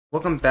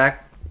Welcome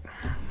back.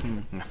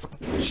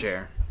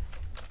 Share.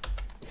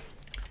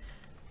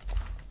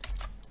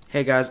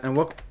 Hey guys, and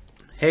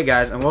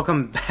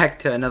welcome back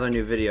to another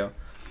new video.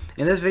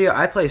 In this video,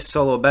 I play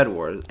solo Bed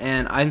Wars,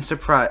 and I'm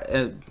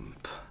surprised.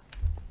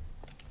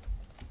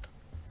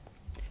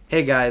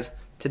 Hey guys,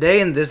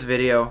 today in this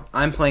video,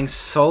 I'm playing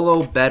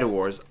solo Bed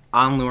Wars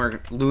on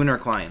Lunar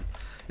Client.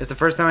 It's the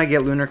first time I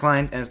get Lunar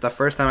Client, and it's the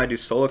first time I do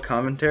solo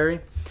commentary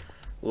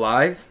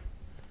live.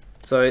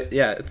 So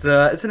yeah, it's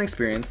an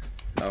experience.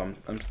 Oh,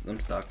 I'm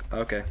stuck.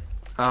 Okay.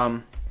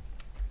 I'd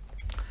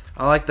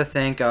like to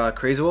thank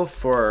Crazy Wolf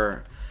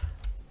for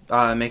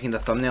making the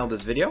thumbnail of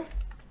this video.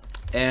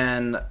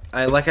 And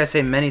like I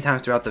say many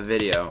times throughout the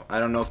video, I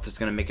don't know if this is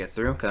gonna make it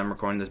through because I'm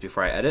recording this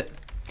before I edit.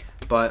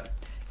 But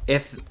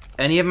if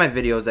any of my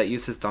videos that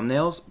use his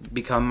thumbnails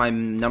become my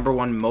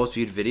 #1 most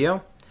viewed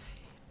video,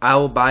 I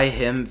will buy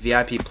him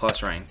VIP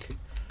Plus rank,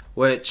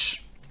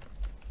 which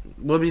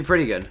would be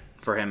pretty good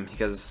for him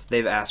because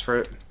they've asked for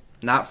it.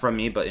 Not from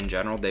me, but in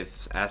general, they've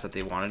asked that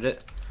they wanted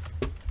it.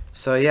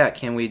 So yeah,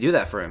 can we do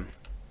that for him?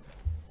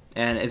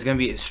 And it's going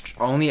to be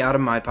only out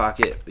of my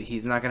pocket.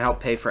 He's not going to help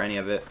pay for any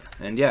of it.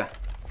 And yeah.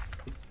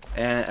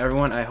 And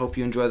everyone, I hope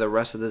you enjoy the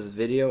rest of this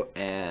video,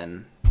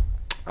 and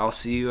I'll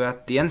see you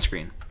at the end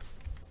screen.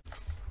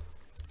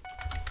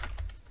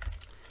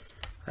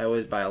 I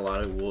always buy a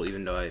lot of wool,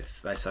 even though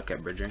I suck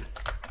at bridging.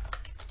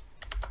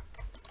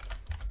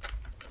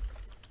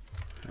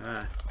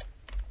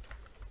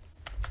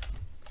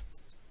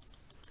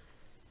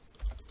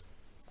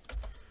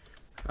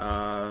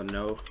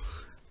 No.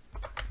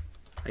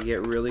 I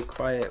get really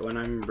quiet when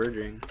I'm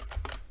bridging.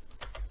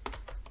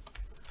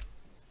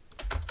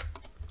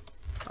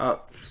 Oh,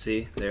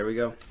 see, there we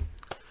go.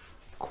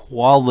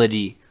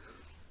 Quality.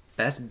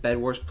 Best Bed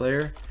Wars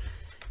player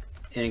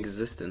in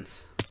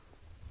existence.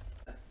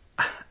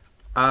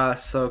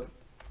 So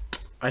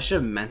I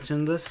should have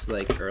mentioned this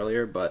like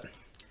earlier, but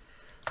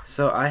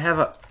I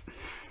have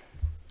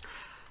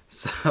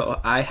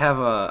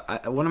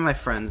one of my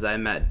friends that I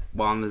met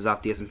while on the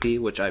Zopti SMP,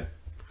 which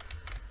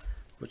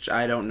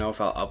I don't know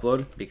if I'll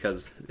upload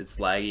because it's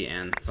laggy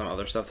and some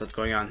other stuff that's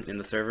going on in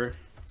the server.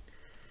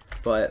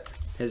 But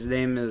his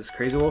name is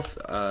Crazy Wolf.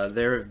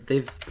 They've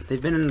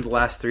been in the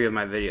last 3 of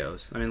my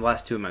videos. I mean, the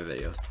last 2 of my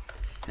videos,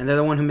 and they're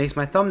the one who makes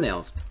my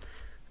thumbnails.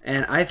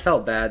 And I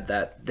felt bad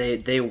that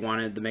they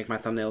wanted to make my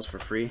thumbnails for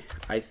free.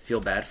 I feel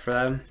bad for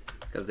them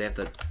because they have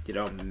to,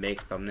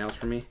 make thumbnails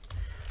for me.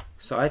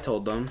 So I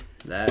told them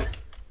that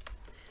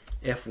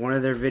if one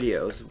of their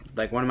videos,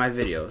 like one of my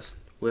videos,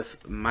 with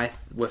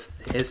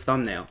his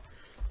thumbnail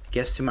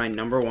gets to my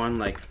 #1,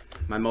 like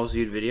my most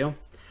viewed video,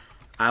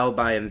 I'll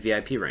buy him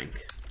VIP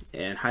rank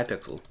in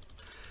Hypixel.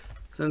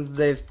 Since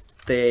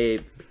they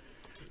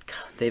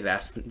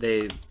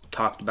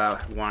talked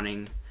about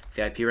wanting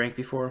VIP rank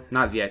before,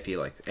 not VIP,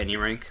 like any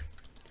rank.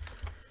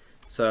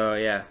 So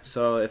yeah,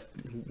 so if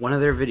one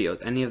of their videos,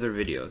 any of their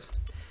videos,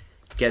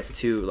 gets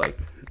to like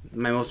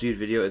my most viewed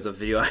video is a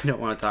video I don't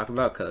want to talk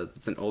about because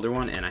it's an older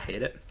one and I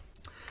hate it.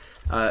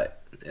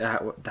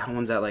 That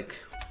one's at like,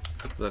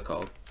 what's it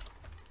called?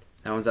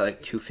 That one's at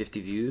like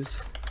 250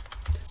 views.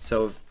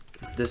 So if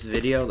this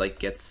video like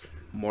gets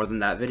more than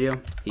that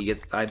video,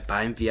 I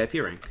buy him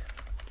VIP rank.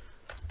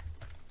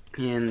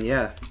 And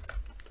yeah.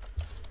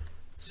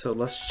 So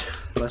let's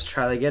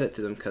try to get it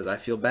to them because I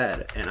feel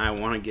bad and I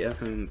want to give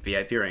him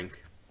VIP rank.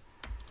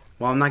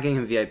 Well, I'm not getting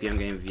him VIP, I'm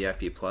getting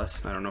VIP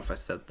Plus. I don't know if I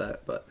said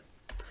that, but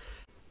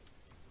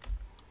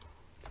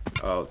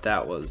oh,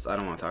 I don't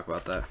want to talk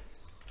about that.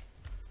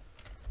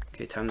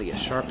 Okay, time to get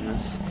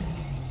sharpness.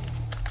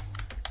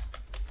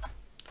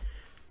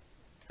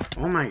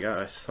 Oh my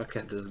god, I suck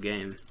at this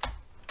game.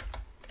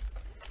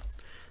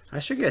 I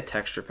should get a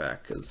texture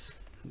pack because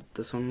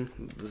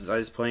I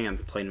was playing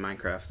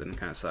Minecraft and it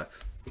kind of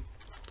sucks.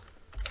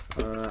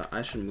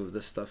 I should move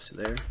this stuff to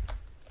there.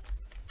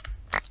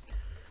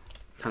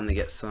 Time to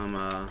get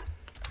some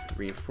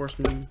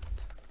reinforcement.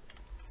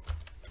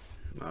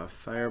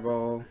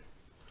 Fireball.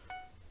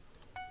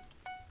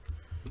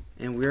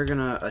 And we're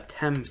gonna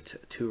attempt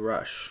to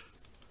rush.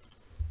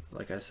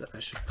 Like I said, I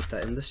should put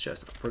that in this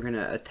chest. We're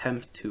gonna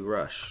attempt to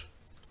rush.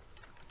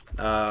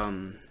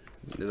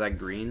 Is that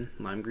green?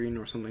 Lime green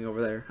or something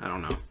over there? I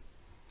don't know.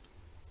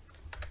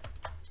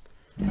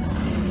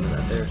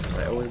 Right there, since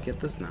I always get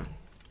this now.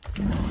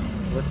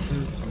 Let's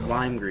use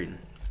lime green.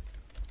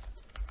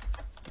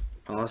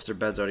 Unless their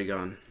bed's already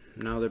gone.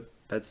 No, their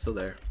bed's still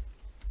there.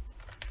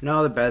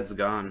 No, the bed's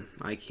gone.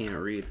 I can't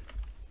read.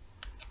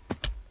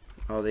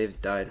 Oh, they've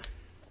died.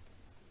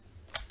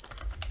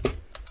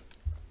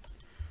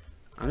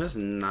 I'm just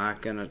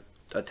not gonna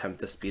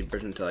attempt to speed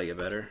bridge until I get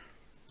better.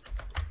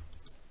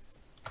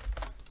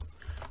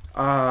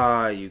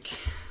 You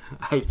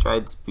can't. I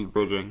tried speed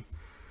bridging.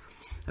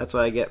 That's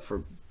what I get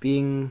for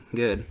being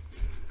good.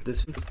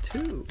 This one's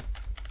 2.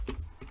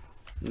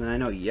 And I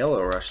know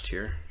yellow rushed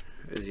here.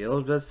 Is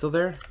yellow's bed still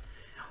there?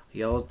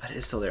 Yellow's bed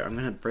is still there. I'm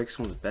gonna break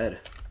someone's bed.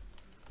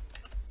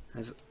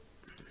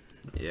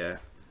 Yeah.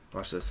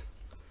 Watch this.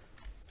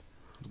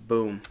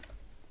 Boom.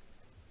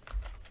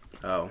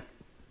 Oh.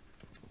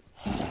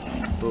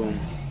 Boom.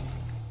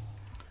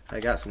 I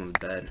got someone's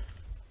bed.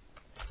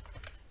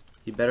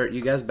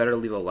 You guys better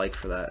leave a like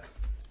for that.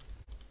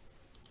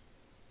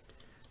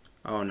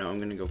 Oh no, I'm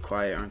gonna go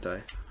quiet, aren't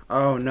I?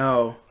 Oh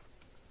no.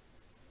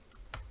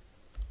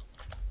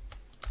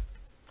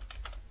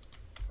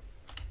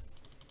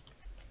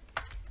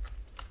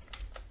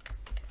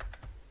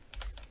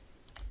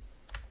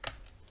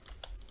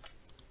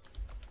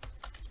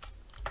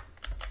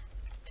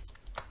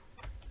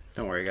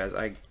 Don't worry guys,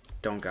 I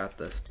don't got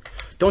this.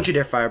 Don't you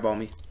dare fireball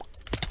me.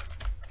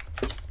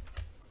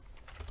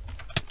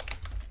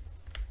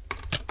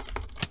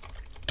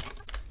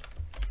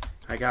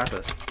 I got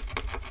this.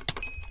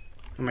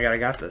 Oh my god, I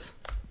got this.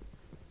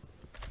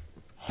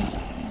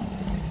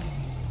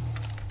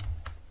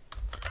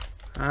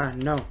 Ah,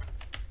 no.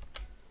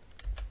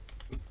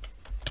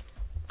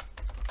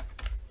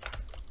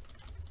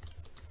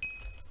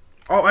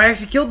 Oh, I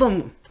actually killed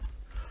them!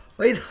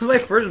 Wait, this was my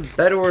first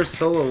Bed Wars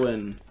solo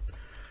win.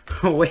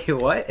 Wait,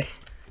 what?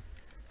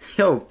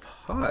 Yo,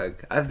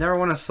 Pog. I've never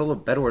won a solo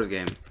Bed Wars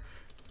game.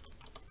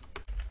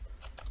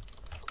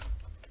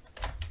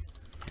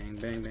 Bang,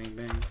 bang, bang,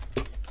 bang.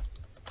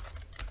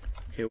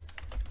 Okay.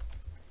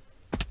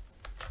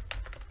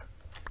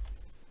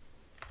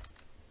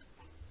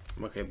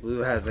 Okay, blue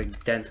has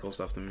identical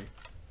stuff to me.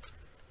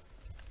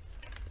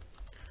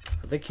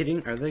 Are they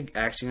kidding? Are they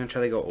actually gonna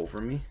try to go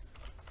over me?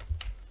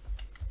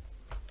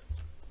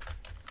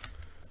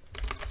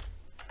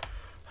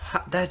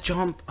 That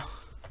jump.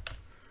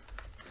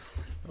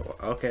 Oh,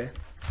 okay.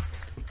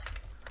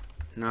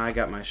 Now I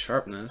got my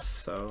sharpness,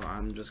 so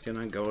I'm just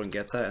gonna go and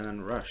get that and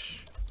then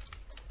rush.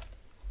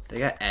 They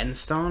got end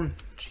stone?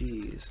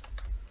 Jeez.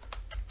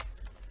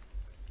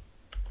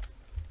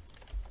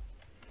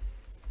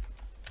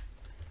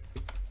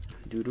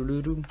 Doo doo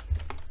doo doo.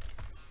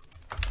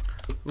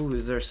 Ooh,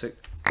 is there six?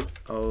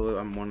 Oh,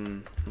 I'm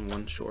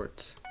one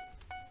short.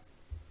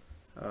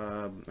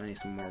 I need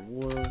some more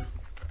wood.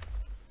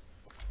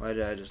 Why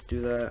did I just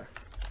do that?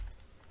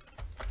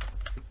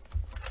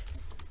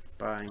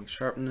 Buying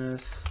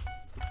sharpness.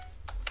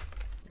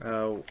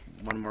 One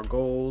more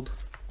gold.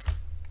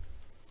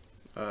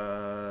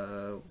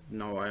 No,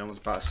 I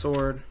almost bought a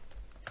sword.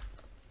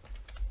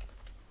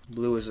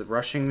 Blue is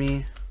rushing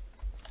me.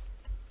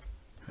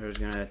 They're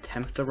gonna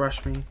attempt to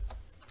rush me.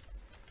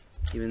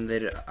 Even they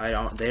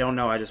don't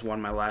know I just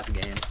won my last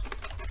game.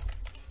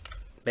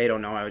 They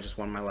don't know I just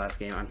won my last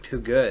game. I'm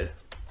too good.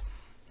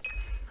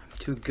 I'm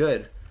too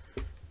good.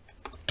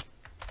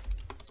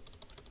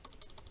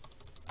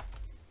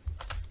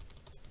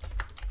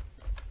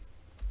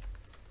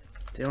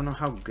 They don't know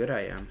how good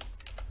I am.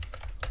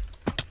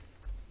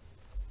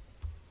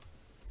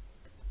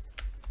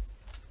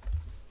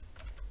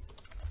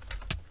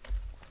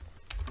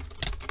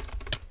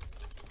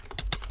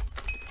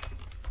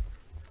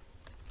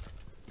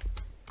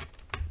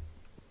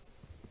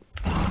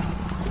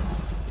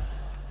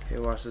 Okay,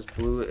 watch this.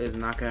 Blue is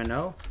not gonna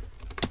know.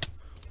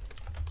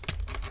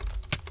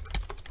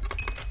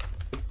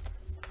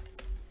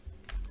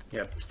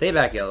 Yep, stay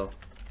back, yellow.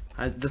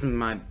 This is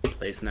my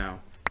place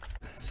now.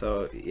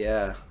 So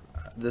yeah,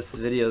 this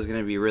video is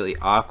gonna be really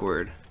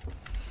awkward.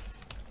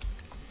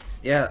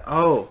 Yeah.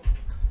 Oh,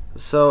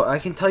 so I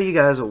can tell you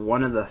guys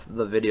one of the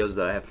videos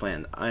that I have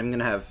planned. I'm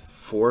gonna have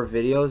 4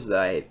 videos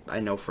that I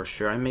know for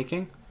sure I'm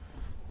making,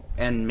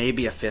 and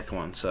maybe a 5th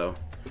one. So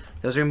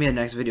those are gonna be the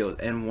next videos.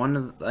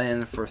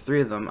 And for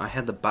 3 of them, I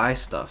had to buy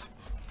stuff,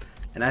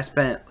 and I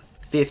spent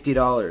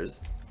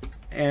 $50.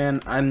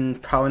 And I'm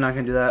probably not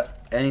gonna do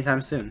that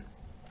anytime soon,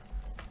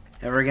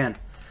 ever again.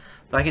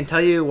 But I can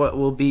tell you what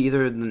will be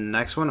either the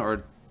next one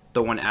or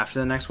the one after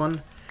the next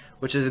one,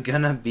 which is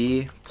gonna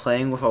be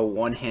playing with a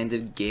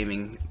one-handed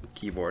gaming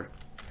keyboard.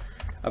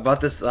 I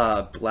bought this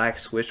black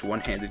Switch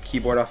one-handed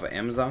keyboard off of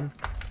Amazon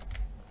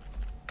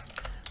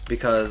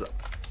because,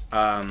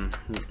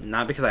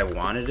 not because I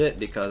wanted it,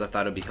 because I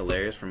thought it'd be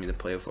hilarious for me to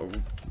play with a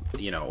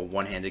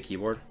one-handed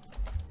keyboard.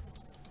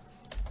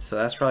 So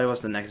that's probably what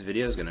the next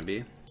video is gonna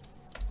be,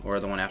 or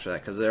the one after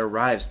that, because it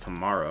arrives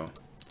tomorrow,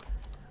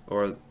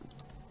 or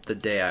the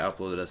day I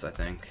uploaded this, I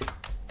think,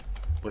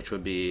 which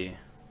would be,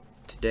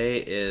 today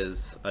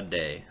is a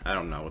day. I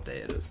don't know what day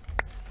it is,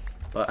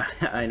 but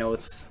I know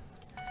it's,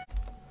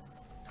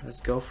 let's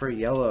go for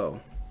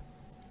yellow.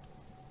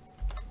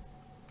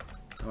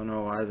 Don't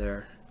know why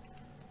they're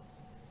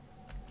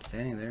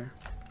standing there.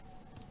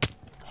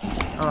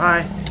 Oh,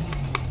 hi.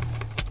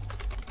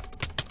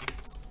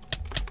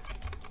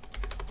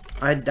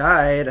 I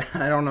died.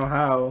 I don't know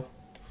how.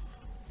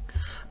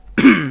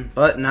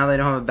 But now they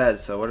don't have a bed,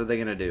 so what are they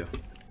gonna do?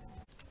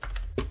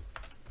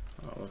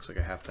 Oh, it looks like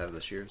I have to have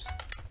the shears.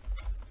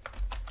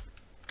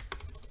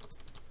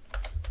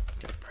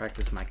 Gotta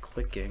practice my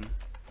clicking.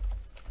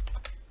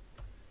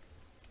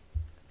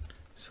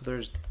 So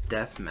there's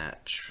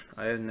deathmatch.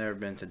 I have never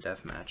been to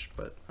deathmatch,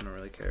 but I don't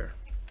really care.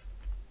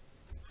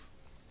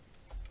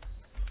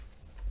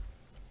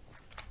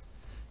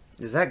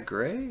 Is that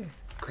Gray?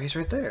 Gray's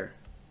right there.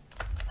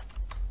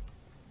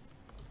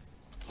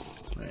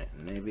 Right,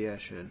 maybe I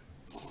should.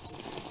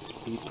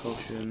 Speed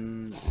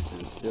potion,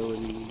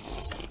 invisibility.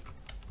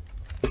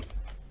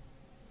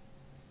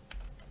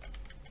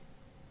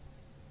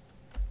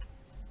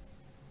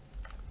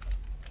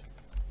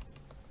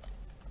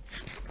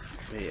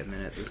 a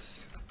minute.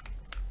 This.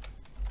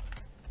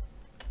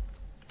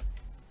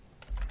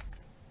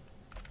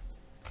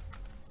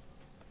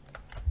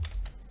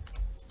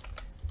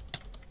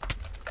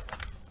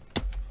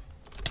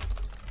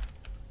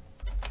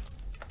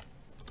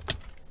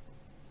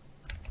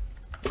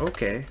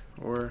 Okay,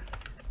 or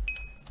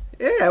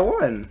yeah, I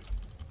won.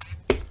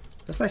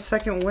 That's my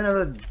second win of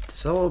the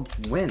solo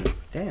win.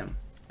 Damn,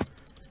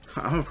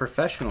 I'm a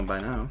professional by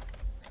now.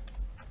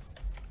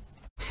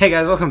 Hey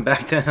guys, welcome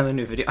back to another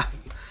new video.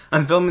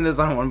 I'm filming this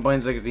on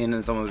 1.16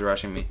 and someone's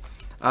rushing me.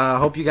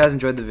 Hope you guys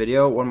enjoyed the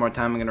video. One more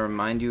time, I'm gonna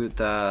remind you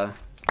to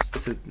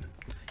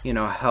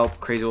help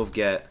Crazy Wolf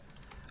get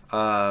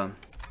to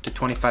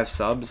 25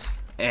 subs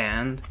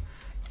and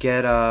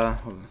get the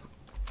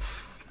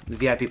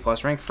VIP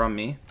plus rank from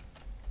me.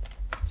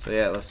 So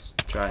yeah, let's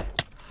try.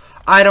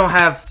 I don't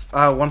have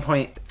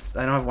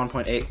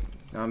 1.8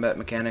 combat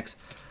mechanics.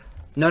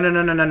 No.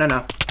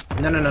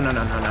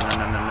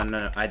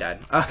 I died.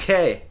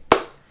 Okay.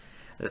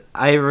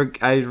 I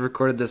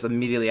recorded this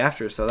immediately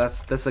after, so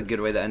that's a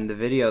good way to end the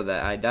video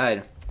that I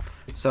died.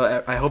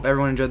 So I hope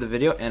everyone enjoyed the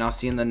video, and I'll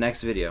see you in the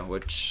next video,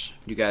 which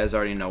you guys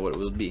already know what it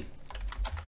will be.